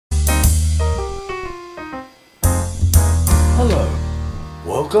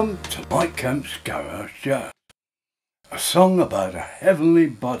Welcome to Mike Kemp's Garage Jazz, a song about a heavenly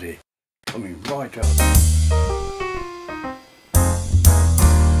body coming right up.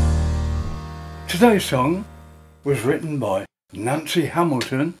 Today's song was written by Nancy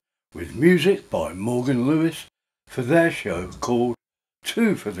Hamilton with music by Morgan Lewis for their show called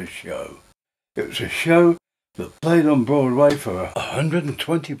Two for the Show. It was a show that played on Broadway for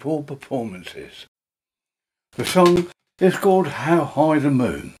 124 performances. The song is called How High the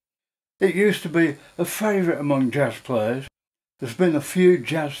Moon. It used to be a favourite among jazz players. There's been a few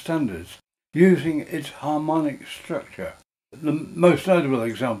jazz standards using its harmonic structure. The most notable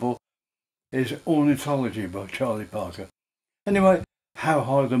example is Ornithology by Charlie Parker. Anyway, How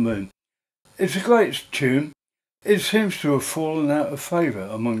High the Moon. It's a great tune. It seems to have fallen out of favour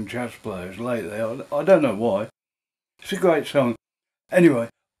among jazz players lately. I don't know why. It's a great song. Anyway,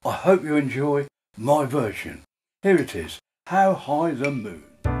 I hope you enjoy my version. Here it is, How High the Moon.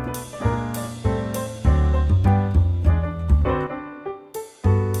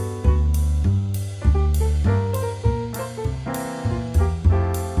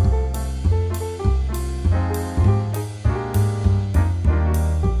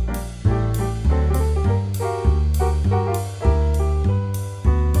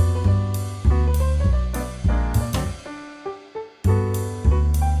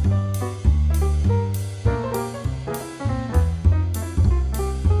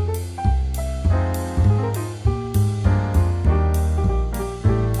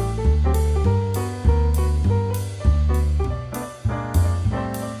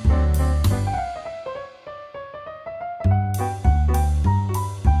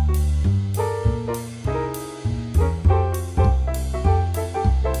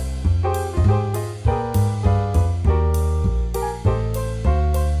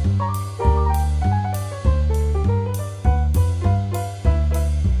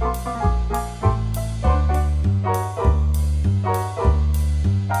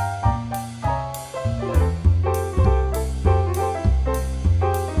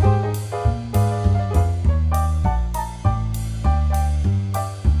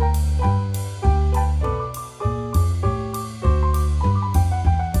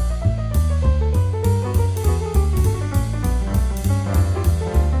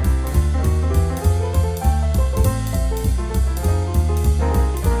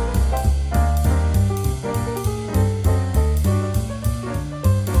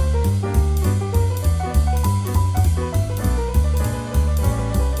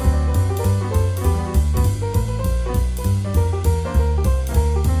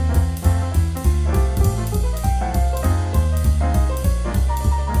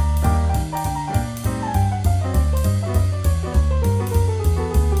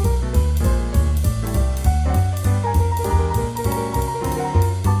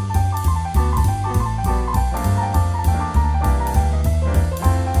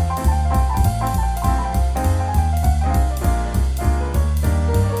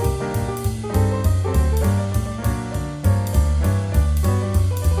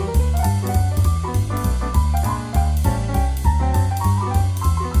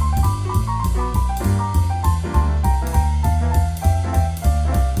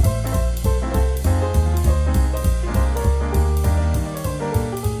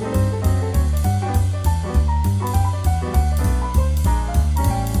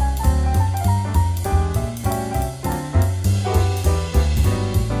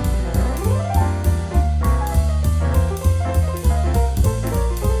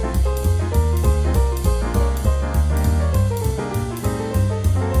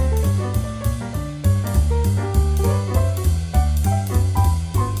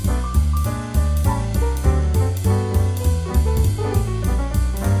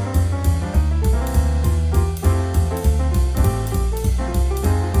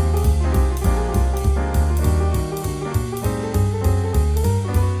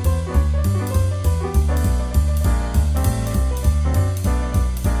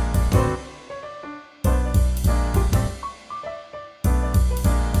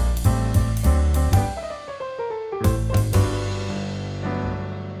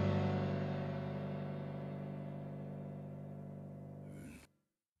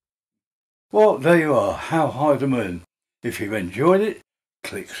 Well, there you are, How High the Moon. If you've enjoyed it,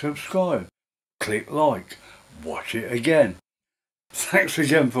 click subscribe, click like, watch it again. Thanks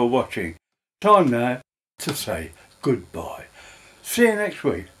again for watching. Time now to say goodbye. See you next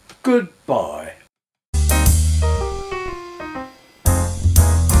week. Goodbye.